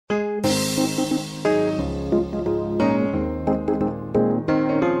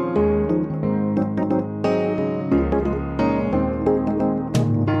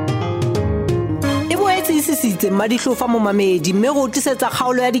tlisitse Madihlofa momamedi mme go tlisetsa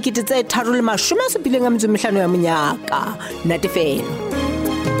kgaolo ya 375 ya Monyaka. Natefelo.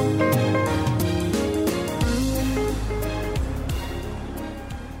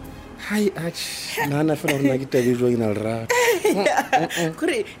 Hai nana fela rona ke tabejo ina le rata.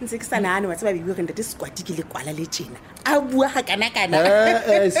 Kore ntse ke sanane wa tseba bibi re ntate squad ke le kwala le tjena. A bua ga kana.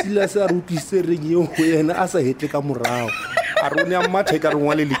 Sila sa rutise reng yo go yena a sa hetle ka morao. A rone ya mathe ka re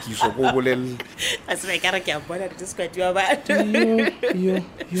ngwale lekiso go bolelle. A se ka re ke a bona ntate squad wa batho. Yo.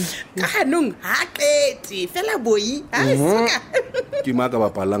 Ka nong ha qeti fela boyi a seka. Ke maka ba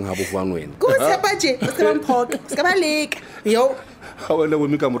palang ha bofang wena. Go tshepa je o se ba mphoka ska ba leka. Yo ha wena bo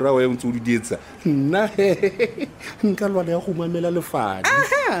mika morao ya ntse o di dietsa nna nka lwana ya go mamela lefadi.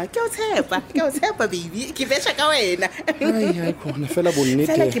 Aha ke o tshepa baby ke besha ka wena. Ai khona fela bonnete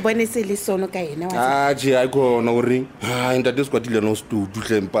fela ke bone se le sono ka yena wa je ai khona o reng ha ntate skwatile no stu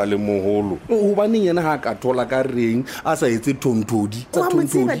dutlempa le moholo o baneng yena ha ka thola ka reng a sa etse thonthodi tsa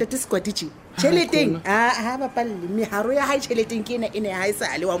thonthodi wa motse ntate skwatiji cheleteng ha ba palle meharo ya ha cheleteng ke ene ha isa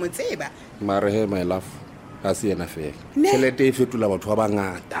le wa motseba mare he my love a se yena fela tšhelete e fetola batho ba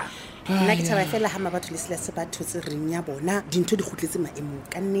bangata. Nna ke tsaba fela ha batho le sila se batho tse reng ya bona dintho di khutletse maemong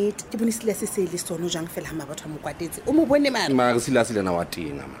ka nnete ke bone sila se le sono jang fela ha batho mo kwatetse o mo bone mara sila se lena wa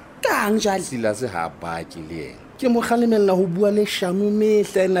tena ma kang jale sila se ha ba ke le yena ke mo kgalemella ho bua le shano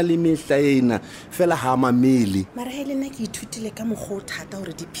mehla ena le mehla ena fela ha mamele mara hele nna ke ithutile ka mogho thata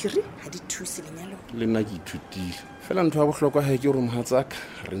hore diphiri ha di thuse lenyalo le nna ke ithutile fela ntho ya bohlokwa ha ke re mohatsaka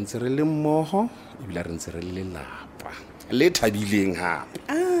re ntse re le mmoho e bila re ntse re le lapa le thabileng ha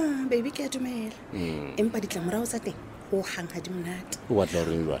baby ke a dumela empa ditlamorao tsa teng o hang ha di monate o batla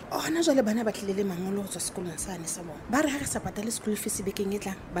re jwale ona jwale bana ba tlile le mangolo go tswa sekolong sane sa bona ba re ha re sa patale school fees bekeng e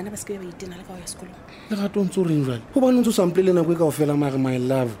tlang bana ba se ke ba itena le ka ya sekolong le ga tontse re jwale ho bana ntse sample le nako e ka o fela mare my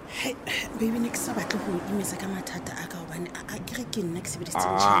love baby ne ke sa batle go imisa ka mathata a ka hobane a ke re ke nna ke sebeditse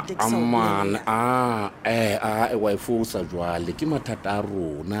tšhelete ke sa wa fosa jwale ke mathata a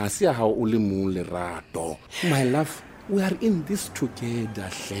rona se ya hao o le mong le rato my love we are in this together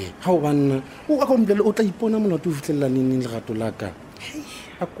hle ha o banna o ka komplele o tla ipona molato o fitlhella neng le gato la ka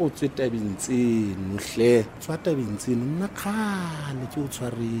a ko tseta bintseno hle tswa tabintseno nna khale ke o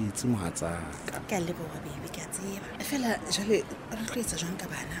tshwaretse mohatsaka ka le boa baby ke a tseba fela jale re tloetsa jwang ka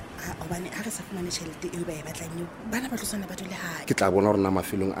bana obane a re sa fumane tšhelete eo ba e batlang yo bana ba tlosana ba dole hae ke tla bona rona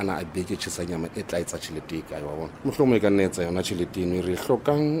mafelong ana a beke tšhesanyama e tla etsa tšhelete e kae wa bona mohlomong e ka nna etsa yona tšhelete eno re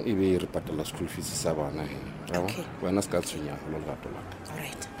hlokang e be re patala school fees sa bana he wena se ka tshwenya go le gato la ka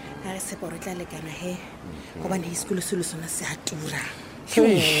alright a re se bo re tla lekana he gobane school se le sona se a tura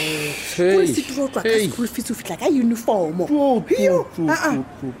school fees o fitla ka uniform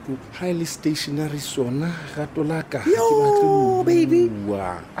highly stationary sona gato la ka yo baby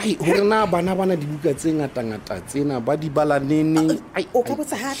ai hore na bana dibuka tse ngata tsena ba di bala nene ai o ka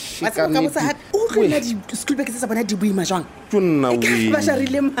botsa hat o rena di school bag tsa bona di buima jwang tsonna we ba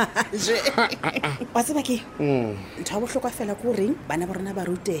sharile maje wa tseba ke ntho bo hlokwa fela ko reng bana ba rona ba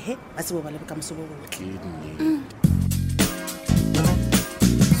rutehe ba se bo ba le ka moso bo botle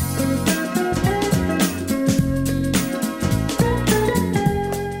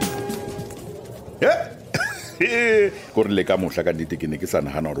go re le ka mohla ka nnete ke ne ke sa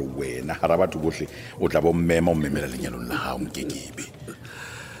nagana gore wena ga ra batho botlhe o tla bo mmema o mmemela lenyalong la gago mokekebe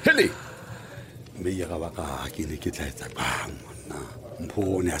hele mme ya ga baka ke ne ke tla etsa bang monna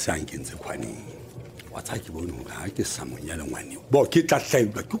mpone a se ankentse khwaneng wa tsa ke bone gore ga ke sa monyale ngwane bo ke tla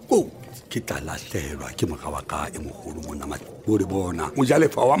hlaelwa ke kotsi ke tla lahlelwa ke moga ka e mogolo monna bore bona o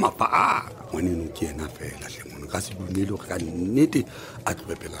jalefa wa mapa ngwaneno ke ena fela hle mona ka se dumele ka nnete a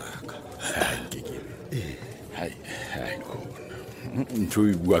tlopela ka mokekebe hai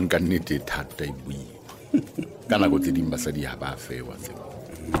ntho e buang ka nnete thata e bui ka nako tse ding basadi ha ba fewa tsebo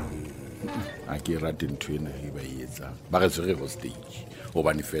a ke rate ntho ena e ba etsa ba re tsere go stage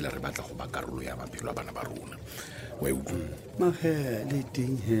gobane fela re batla go ba karolo ya maphelo a bana ba rona wa utlwa mahele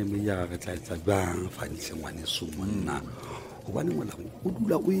teng heme ya re tla etsa bang fanihle ngwane so monna gobane mola o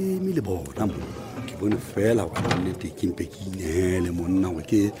dula o eme le bona mo ke bone fela wa nnete ke mpe ke inele monna go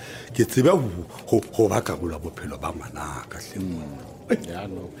ke tsebe go ba karolo ya bophelo ba ngwana ka hle ya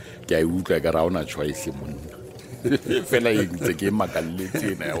no ke a utlwa ka ra ona choice monna fela e ntse ke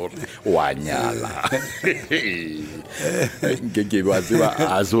makalletse ena ya gore wa nyala ke ba tseba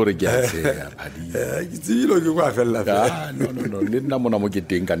a sore ke a tsega phadi ke tsilo ke kwa fela no le nna mona mo ke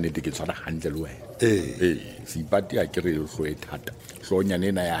teng ka nnete ke tshwana hantle le wena seipati a ke re hloe thata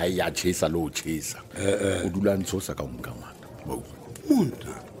hlonyane ena ya chesa lo chesa o dula ntshosa ka nka ngwana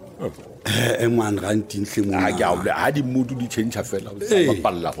monna ngwane ga ntintle ga di modu di change fela o sa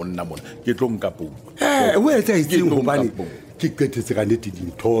bapalla go nna mona ke tlo nka pou o etsa itseng gobane ke qetetse ka nnete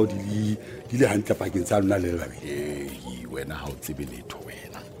dintho di le hantle pakeng tsa lona le le babedi wena ga o tsebe letho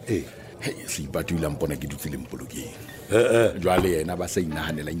wena seipati o ile mpona ke dutse le mpolokeng jwale yena ba sa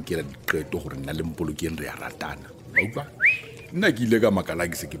inaganela nkela diqeto gore nna le mpolokeng re ya ratana ba utlwa nna ke ile ka makala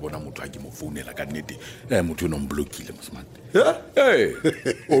ke se ke bona motho a ke mo founela ka nnete motho eno mblokile mosemane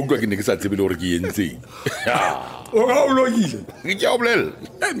o utlwa ke ne ke sa tsebele gore ke entseng o ga o blokile ke a o bolelela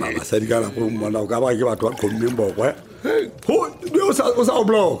mabasadi ka nako mmona o ka ba ke batho ba kgommeng bokwe o sa o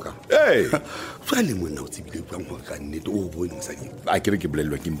bloka jale monna o tsebile utlwang gore ka nnete o bone mosadi a kere ke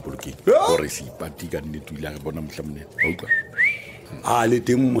bolelelwa ke mpolokeng gore seipati ka nnete o ile a re bona motlhamone a utlwa a le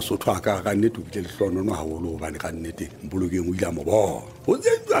teng mosotho a ka nnete o bile lehlonono gagolo gobane ka nnete mpolokeng o ile a mo bona o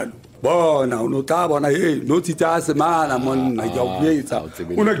tsejalo bona o no tla bona no tsitsa semana monna ke a o buetsa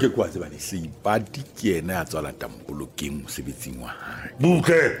o ne ke kwa tsebane seipati ke ena ya tswala tampolokeng mosebetsing wa hae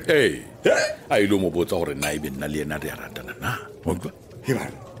butle a ile mo botsa gore na ebe nna le ena re ya ratana na utlwa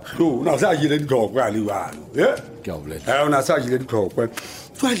bana o na sa jile ditlhokwe a le jalo ke a o bolela o na sa jile ditlhokwe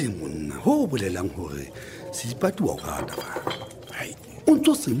jwale monna go bolelang gore seipati wa go rata fa o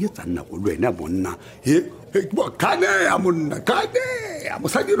ntse o senyetsa nako le wena monna khanea monna khanea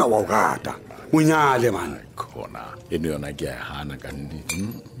mosadi ona wa go rata monyale mane khona eno yona ke a hana ka nnete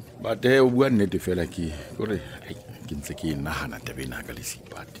but o bua nnete fela ke gore ke ntse ke nagana tabena ka le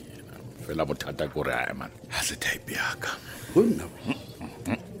seipati fela bothata kore a man ha se type yaka gonna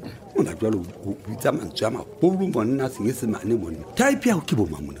ona jalo o bitsa mantswe a magolo monna senyesemane monna type ya o ke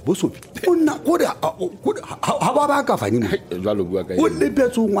bomamone bo sopi ona gore ha ba ba ka fani mo jalo bua ka o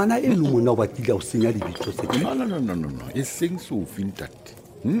lepetso ngwana e le monna o batile o senya lebitso se no e seng so fintate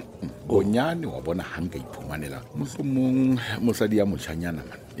bonyane wa bona hanga iphumanela mohlomong mosadi ya motshanyana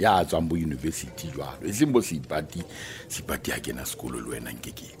man ya tswang bo university jwalo e seng bo seipati a kena sekolo le wena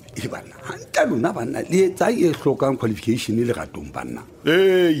nkeke e bana hanta lona bana le etsa e hlokang qualification le ratong bana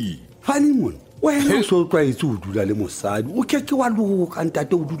fani mona wena o so tlwaetse o dula le mosadi o keke wa loka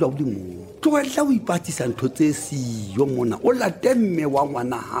ntate o dula o le mo tloela o ipatisa ntho tse siyo mona o late mme wa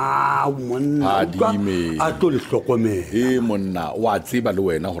ngwana hao monna a tlo le hlokomela monna wa tseba le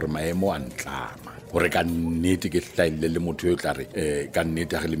wena gore maemo a ntlama gore ka nnete ke hlaile le motho yo tla re ka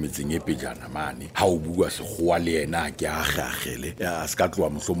nnete ga le metseng e pejana mane ha o bua segoa le yena ke a gagele a se ka tloa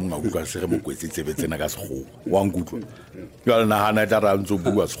mohlomong a utlwa se re mokwetse tsebetsena ka segoa wa nkutlwa jwale nagana tla ra ntse o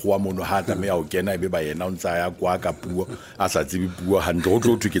bua segoa mono ha tlameya o kena ebe ba yena o ntse a ya kwa ka puo a sa tsebe puo hantle go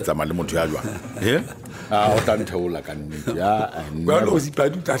tlo thwe ke tsamaya le motho ya jwang o tla ntheola ka nnete o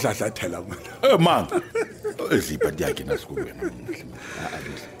seipadi o tla hlahlathela mona mang seipadi a kena sekolo wena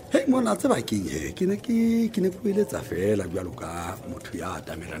mona tseba ke ne ko eletsa fela jalo ka motho ya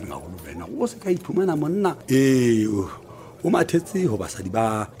atamelang gagolo wena o se ka iphumana monna o mathetse go basadi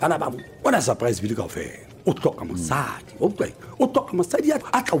ba bana ba bona surprise bile ka ofela o tloka mosadi o tloka mosadi a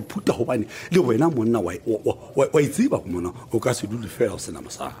tla o phuta gobane le wena monna wa itseba go mona o ka se dule fela o sena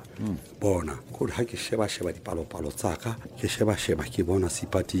mosadi bona kore ga ke sheba dipalopalo tsaka ke sheba ke bona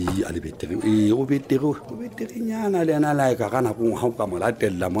seipati a le betere o beterenyana le ena lae ka ga nakong ga o ka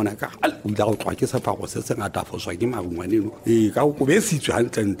molatelela mona ka o ile go tlwa ke sefago se se ngata foswa ke marungwaneno ka o kobesitswe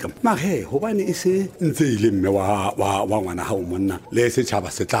gantlentle mage gobane e se ntse e le mme wa ngwana gao monna le setšhaba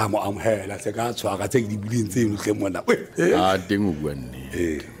se tla mo amogela se ka tshwaga tse ke di buleng tse enotlhe mona teng o bua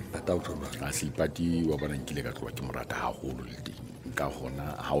nne a seipati wa bona nkile ka tloa ke morata gagolo le teng ka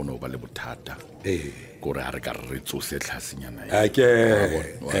gona ga o ne o ba le bothata kore ga re ka re tsose tlhasenyana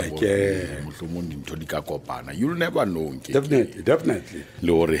mohlomong dintho di ka kopana you'll never know definitely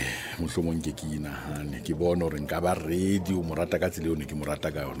le gore mohlomong ke inagane ke bone gore nka ba ready o morata ka tsela one ke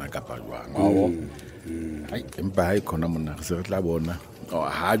morata ka yona kapa jwang empa ga e kgona monna se re tla bona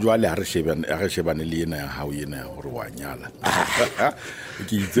ha jwale a re shebane le ena ya hao ena gore wa nyala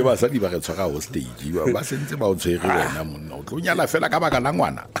ke itse basadi ba re tshwara hostage ba sentse ba o tshwere wena monna o tlo nyala fela ka baka la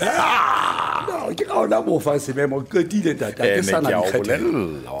ngwana ke ga ona mo fa se memo ketile tata ke sana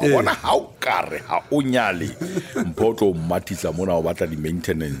dikgetho wa bona ha o kare ha o nyale mpotlo mmatisa mona o batla di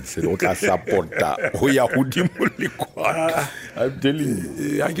maintenance o tla supporta ho ya hodimo le kwa I'm telling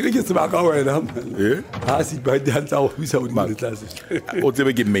you a ke se ba ka wena ha si ba di hantsa o bisa o di tlase o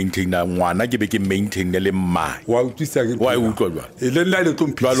tsebe ke maintain ngwana ke be ke maintain le mma wa utlwisa ke wa utlwa jwa le nna le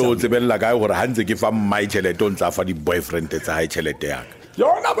tlomphisa jwalo o tsebella ka gore ha ntse ke fa mma tšhelete o ntsa fa di boyfriend tsa hae tšhelete yaka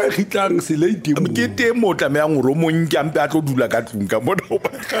yona ba khitlang se lady ke te motla me yang ro monke ampe a tlo dula ka tlung ka bona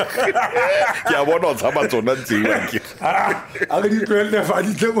ke a bona o tshaba tsona tsela ke a re di tlwelle fa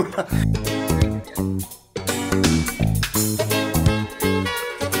di tle mona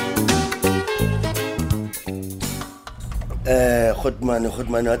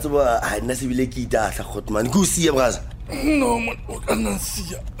Khotman wa tseba ha nna se bile ke itahla Khotman ke o siya braza no o kana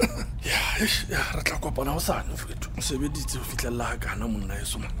siya ya re tla kopana ho sana fethu mosebeditse ho fitlella kana monna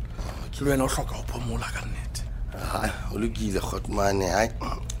yeso man ke le wena o hloka ho phomola ka nnete o lokile Khotman ha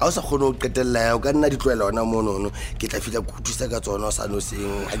o sa khone o qetella o ka nna di tloela ona monono ke tla fitla go thusa ka tsona o sa no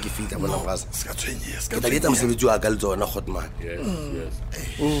seng ha ke fitla bona braza ska tshwenye ke tla etsa mosebetsi wa ka le tsona Khotman yes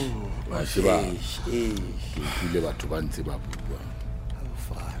ba sheba ke ile batho ba ntse ba bua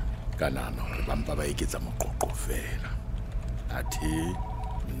kanana re bampa ba eketsa moqoqo fela athi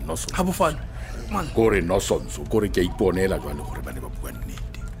no so ha bofana man gore no sonso gore ke iponela jwale gore ba ne ba bua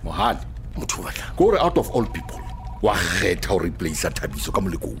nnete mohali motho wa tla gore out of all people wa kgetha ho replace Thabiso ka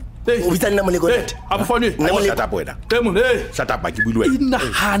molekong o bitsa nna moleko ntate ha bofana shut up wena demon shut up ba ke buile wena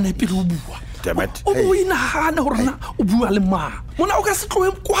inahane pele o bua damat o inahane hore na o bua le ma mona o ka se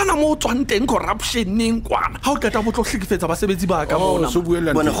tloe kwana mo tswang teng corruptioneng kwana ha o qeta bo tlo hlekefetsa basebetsi ba ka bona so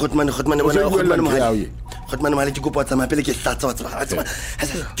buela bona Khotman Khotman mali ke kopa tsa mapele ke hlatsa wa tsaba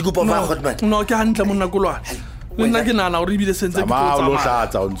ke kopa fa Khotman no ke hantle monna kolwane nna ke nana o re bile sentse ke tsa lo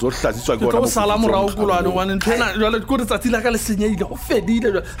hlatsa o ntso hlatsitswa ke bona o sala morao kolwane wane nthena jwale ke re tsatsi la ka le senyeile go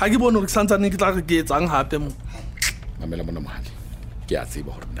fedile ha ke bone re santsane ke tla re ke etsang hape mo mamela mona mohali ke a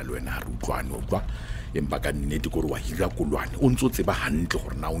tseba gore nna le wena ha re utlwane o twa empa ka nnete gore wa hira kolwane o ntso tseba hantle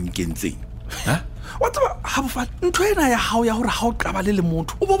gore na o nkentseng wa tseba ha bofa ntho ena ya hao ya hore ha o qabale le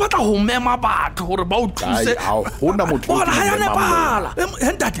motho o bo batla ho mema batho hore ba o thuse hona motho bona ha yana bala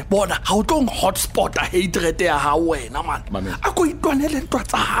entate bona ha o tlo hotspot a hatred ya ha wena man a go itwanele ntwa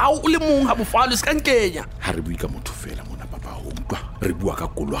tsa hao o le mong ha bofa le ska nkenya ha re bui ka motho fela mona papa ho ntwa re bua ka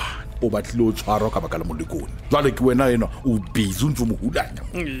kolwane o batlile o tshwarwa ka baka la molekone jwale ke wena ena o busy ntse mo hulanya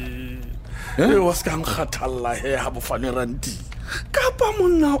wa ska nkgathalla he ha bofane ranti kapa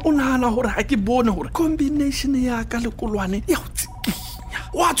monna o nahana hore ha ke bone hore combination ya ka le kolwane ya o tsikinya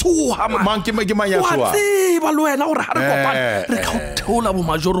wa tshoha man ke manya tshoha wa tseba le wena hore ha re kopane re ka theola bo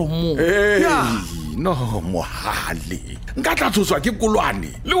majoro mo ya no mohali nka tla tshoswa ke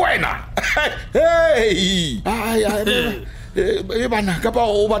kolwane le wena hey e bana ka ba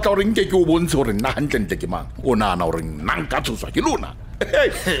o batla hore nke ke o bontshe hore nna hantle ke mang o nana hore nna nka tshoswa ke lona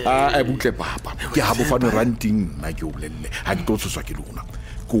a butle papa ke ha bofane ranting nna ke o bolelle ha ke tlo tshoswa ke lona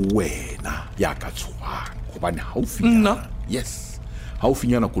ko wena ya ka tshwang gobane ha o fina yes ha o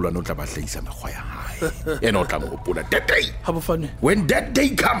finyana kolwane o tla ba hlaisa mekgwa ya hae ena o tla mo gopola that day ha bofane when that day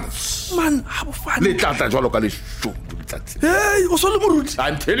comes man ha bofane le tla jwalo ka leshodu letsatsi hey o so le moruti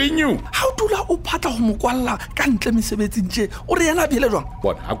I'm telling you ha o dula o phata go mokwalla ka ntle mesebetsi nje o re yana phele jwang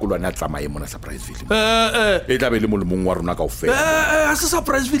bona ha kolwane a tsamaye mona surprise film e tla be le molemong wa rona ka ofela a se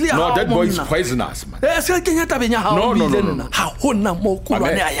surprise film ya no that boy is poisonous man se kenya tabeng ya hao bile nna ha hona mo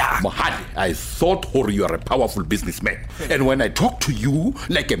kolwane a ya mohali I thought you are a powerful businessman and when I talk to you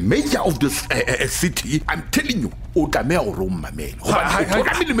like a mayor of this city I'm telling you o tlameha go rommamela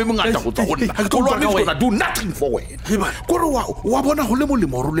gobane le me mongata go tsa gonna kolwane is gonna do nothing for wena gore wa bona go le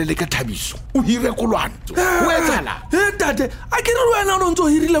molemo ro le ka Thabiso o hire kolwane o etsala tate a ke re wena o ntse o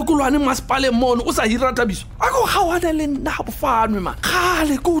hirile kolwane maspale mono o sa hira Thabiso a go gawana le nna bofanwe man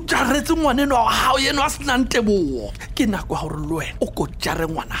khale go tjaretse ngwane no ha o yena a sena ntebo ke nako gore le wena o go tjare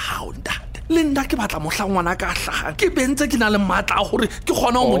ngwana ha o ntate le nna ke batla mohla ngwana ka hlaga ke bentse ke na le matla gore ke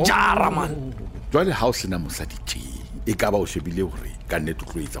gona o mo jara man jwale ha o sena mosadi e ka ba o shebile hore ka nnete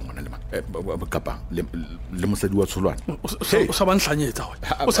tlo etsa ngwana le kapa le mosadi wa tsholwane o sa ba nhlanyetsa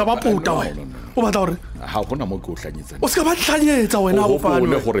wena o sa ba puta wena o batla hore ha hona mo ke o hlanyetsa o ska ba nhlanyetsa wena o fa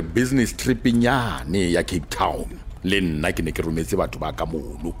le hore business trip nyane ya Cape Town le nna ke ne ke rometse batho ba ka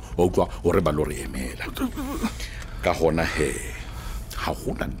mono o utlwa hore ba lo re emela ka hona he ha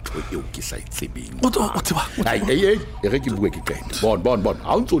gona ntho eo ke sa itsebeng o tseba e re ke bue ke qeta bon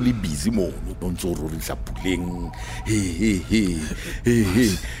ha o ntso le busy mono o ntso rorisa puleng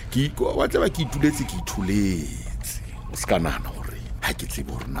ke wa tseba ke ituletse o ska nana hore ha ke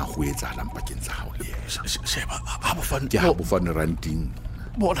tsebe hore na go etsahalang pakeng tsa hao le sheba ha bofane ranting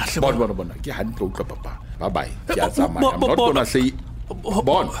bona ke hantle utlwa papa bye bye ke a tsamaya I'm not gonna say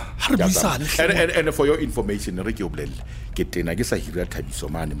and for your information re ke o bolelle ke tena ke sa hira Thabiso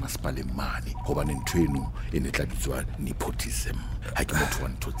mane maspale mane gobane ntho eno e ne tla bitswa nepotism ha ke motho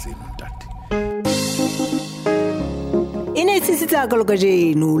wa ntho tseno ntate ene tsitsitsa ka loka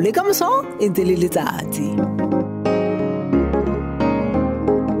jeno le ka moso e ntse le letsatsi